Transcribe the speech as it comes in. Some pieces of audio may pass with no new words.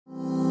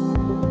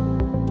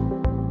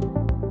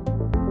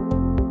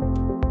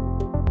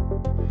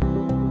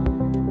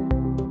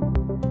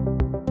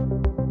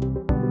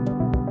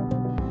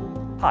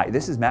Hi,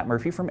 this is Matt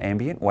Murphy from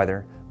Ambient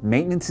Weather.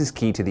 Maintenance is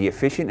key to the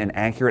efficient and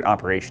accurate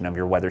operation of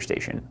your weather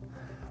station.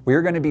 We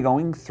are going to be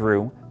going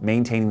through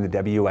maintaining the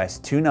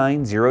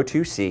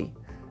WS-2902C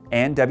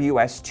and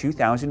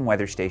WS-2000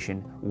 weather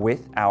station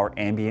with our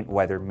Ambient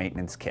Weather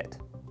maintenance kit.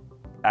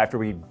 After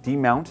we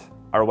demount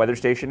our weather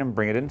station and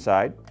bring it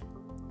inside,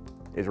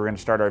 we're going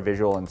to start our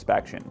visual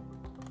inspection.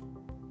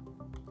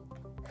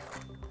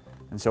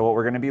 And so what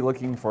we're going to be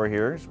looking for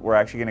here is we're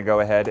actually going to go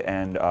ahead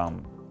and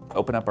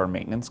open up our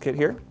maintenance kit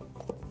here.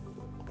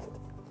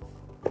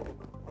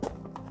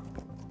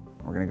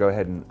 We're going to go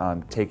ahead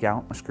and take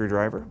out a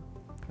screwdriver.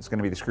 It's going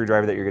to be the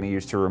screwdriver that you're going to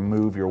use to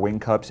remove your wing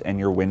cups and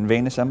your wind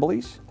vane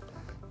assemblies.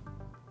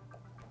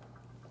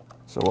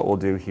 So what we'll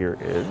do here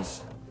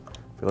is,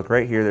 if you look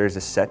right here, there's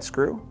a set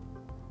screw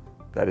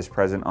that is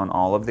present on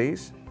all of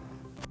these.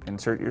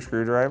 Insert your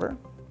screwdriver.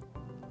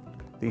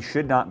 These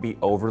should not be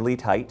overly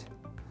tight.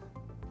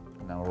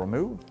 Now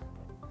remove.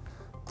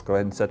 Go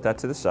ahead and set that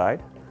to the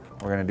side.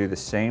 We're going to do the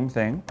same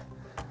thing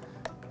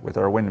with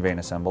our wind vane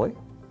assembly.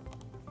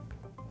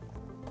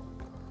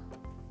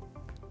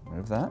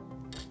 Move that.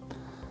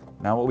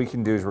 Now what we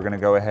can do is we're going to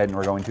go ahead and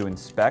we're going to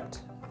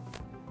inspect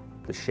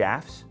the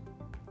shafts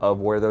of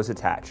where those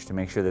attach to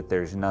make sure that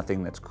there's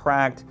nothing that's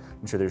cracked,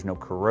 ensure there's no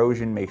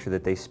corrosion, make sure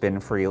that they spin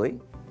freely.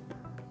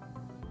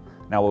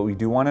 Now what we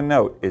do want to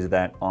note is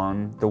that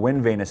on the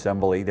wind vane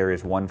assembly there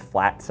is one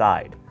flat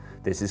side.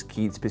 This is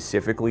keyed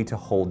specifically to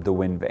hold the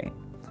wind vane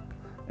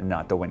and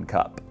not the wind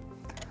cup.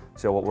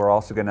 So what we're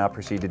also going to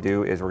proceed to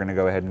do is we're going to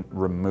go ahead and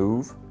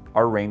remove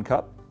our rain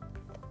cup.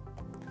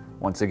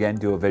 Once again,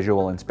 do a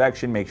visual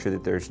inspection, make sure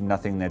that there's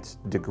nothing that's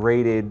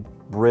degraded,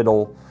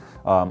 brittle,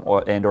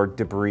 or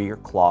debris or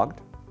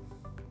clogged.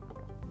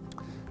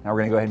 Now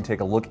we're going to go ahead and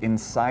take a look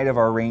inside of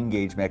our rain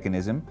gauge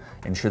mechanism,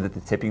 ensure that the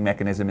tipping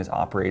mechanism is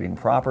operating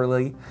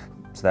properly,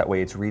 so that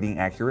way it's reading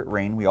accurate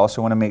rain. We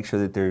also want to make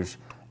sure that there's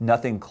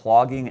nothing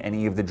clogging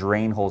any of the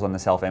drain holes on the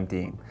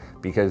self-emptying,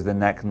 because then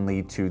that can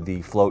lead to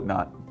the float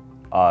not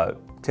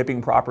tipping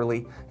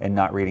properly and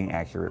not reading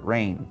accurate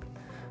rain.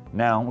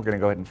 Now we're going to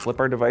go ahead and flip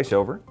our device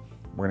over.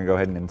 We're going to go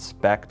ahead and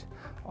inspect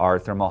our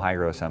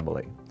thermohydro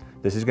assembly.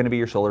 This is going to be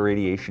your solar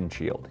radiation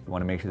shield. You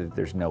want to make sure that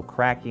there's no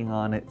cracking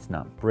on it, it's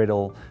not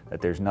brittle,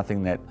 that there's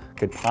nothing that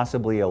could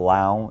possibly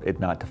allow it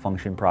not to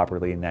function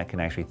properly and that can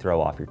actually throw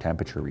off your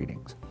temperature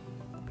readings.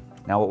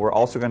 Now what we're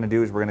also going to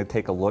do is we're going to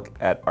take a look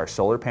at our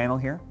solar panel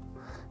here.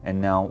 And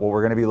now what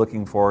we're going to be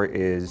looking for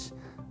is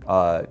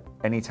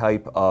any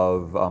type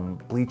of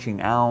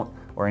bleaching out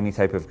or any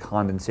type of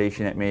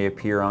condensation that may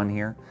appear on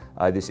here.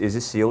 This is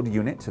a sealed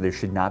unit, so there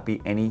should not be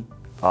any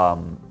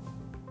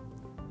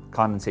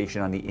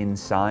condensation on the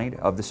inside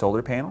of the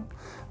solar panel.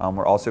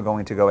 We're also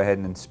going to go ahead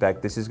and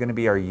inspect, this is going to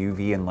be our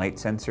UV and light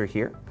sensor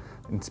here.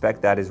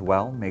 Inspect that as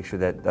well, make sure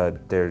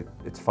that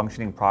it's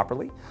functioning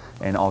properly,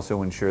 and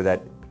also ensure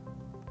that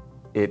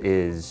it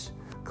is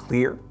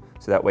clear,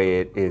 so that way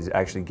it is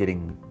actually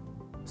getting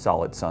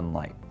solid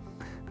sunlight.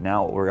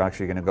 Now what we're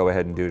actually going to go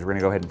ahead and do is we're going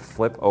to go ahead and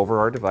flip over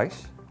our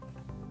device.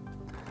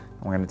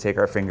 We're going to take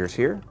our fingers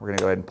here, we're going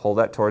to go ahead and pull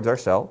that towards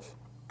ourselves.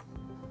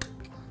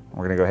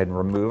 We're going to go ahead and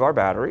remove our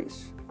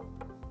batteries.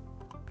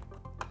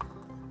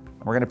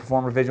 We're going to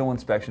perform a visual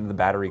inspection of the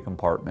battery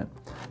compartment.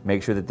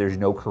 Make sure that there's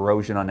no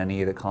corrosion on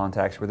any of the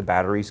contacts where the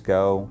batteries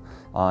go.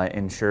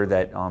 Ensure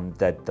that,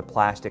 that the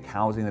plastic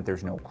housing, that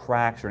there's no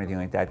cracks or anything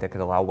like that that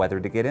could allow weather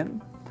to get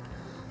in.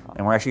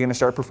 And we're actually going to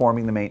start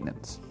performing the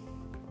maintenance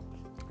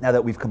now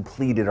that we've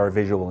completed our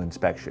visual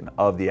inspection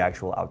of the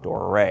actual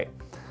outdoor array.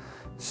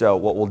 So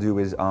what we'll do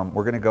is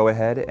we're going to go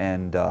ahead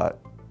and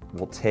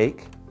we'll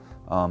take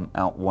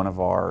out one of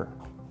our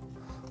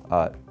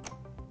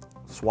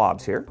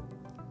swabs here.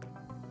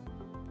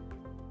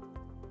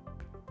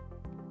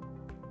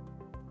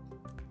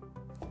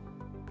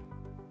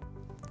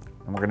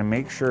 And we're going to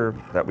make sure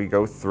that we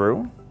go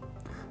through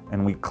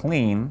and we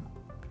clean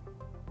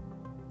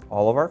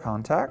all of our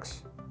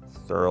contacts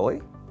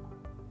thoroughly.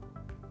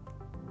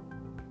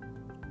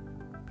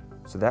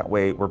 So that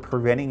way we're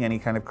preventing any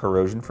kind of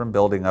corrosion from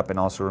building up and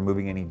also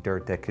removing any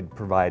dirt that could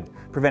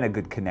prevent a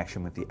good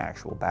connection with the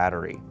actual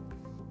battery.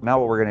 Now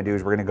what we're going to do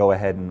is we're going to go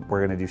ahead and we're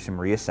going to do some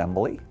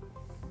reassembly.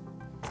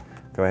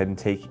 Go ahead and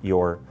take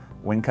your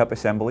wing cup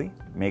assembly,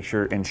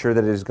 ensure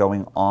that it is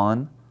going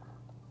on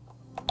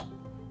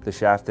the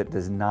shaft that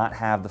does not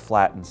have the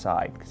flattened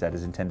side, because that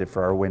is intended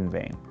for our wind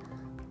vane.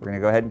 We're going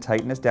to go ahead and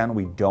tighten this down.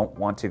 We don't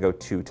want to go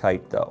too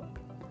tight though.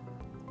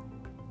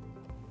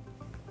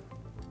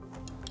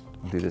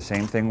 We'll do the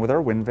same thing with our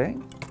wind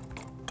vane.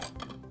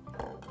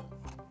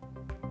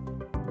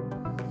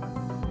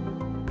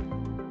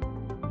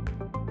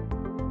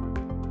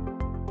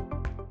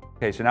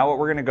 Okay, so now what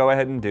we're going to go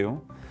ahead and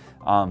do,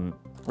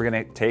 we're going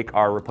to take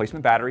our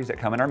replacement batteries that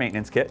come in our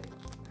maintenance kit,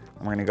 and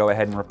we're going to go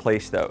ahead and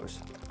replace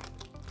those.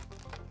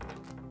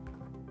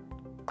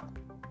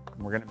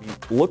 We're going to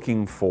be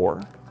looking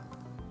for,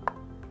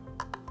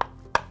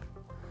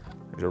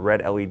 there's a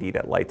red LED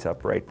that lights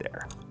up right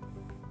there.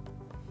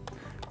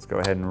 Let's go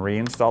ahead and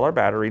reinstall our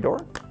battery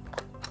door.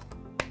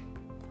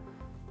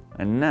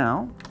 And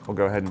now we'll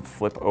go ahead and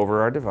flip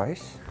over our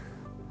device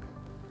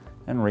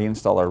and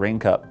reinstall our rain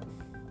cup.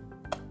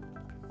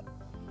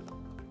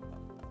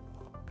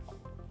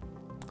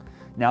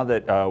 Now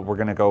that we're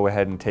gonna go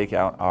ahead and take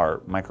out our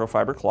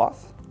microfiber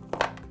cloth,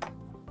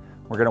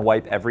 we're gonna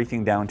wipe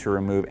everything down to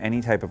remove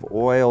any type of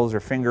oils or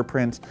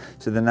fingerprints,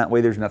 so then that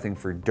way there's nothing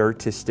for dirt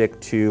to stick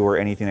to or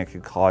anything that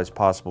could cause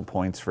possible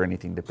points for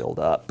anything to build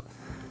up.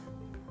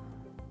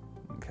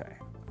 Okay.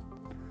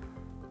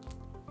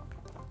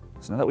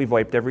 So now that we've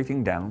wiped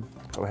everything down,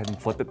 go ahead and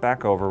flip it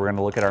back over. We're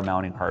gonna look at our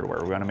mounting hardware.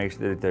 We're gonna make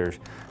sure that there's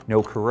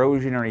no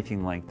corrosion or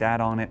anything like that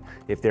on it.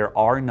 If there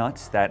are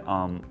nuts that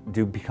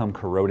do become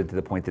corroded to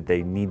the point that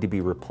they need to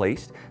be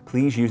replaced,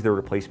 please use the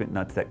replacement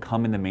nuts that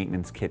come in the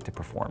maintenance kit to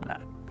perform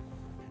that.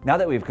 Now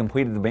that we've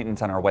completed the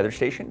maintenance on our weather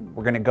station,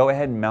 we're gonna go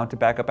ahead and mount it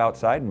back up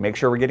outside and make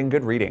sure we're getting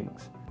good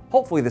readings.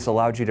 Hopefully this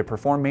allowed you to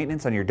perform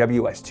maintenance on your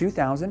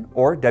WS-2000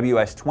 or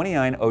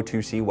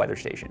WS-2902C weather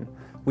station.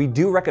 We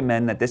do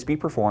recommend that this be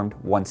performed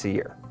once a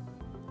year.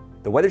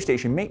 The weather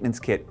station maintenance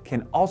kit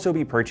can also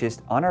be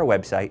purchased on our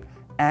website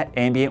at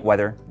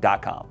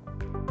ambientweather.com.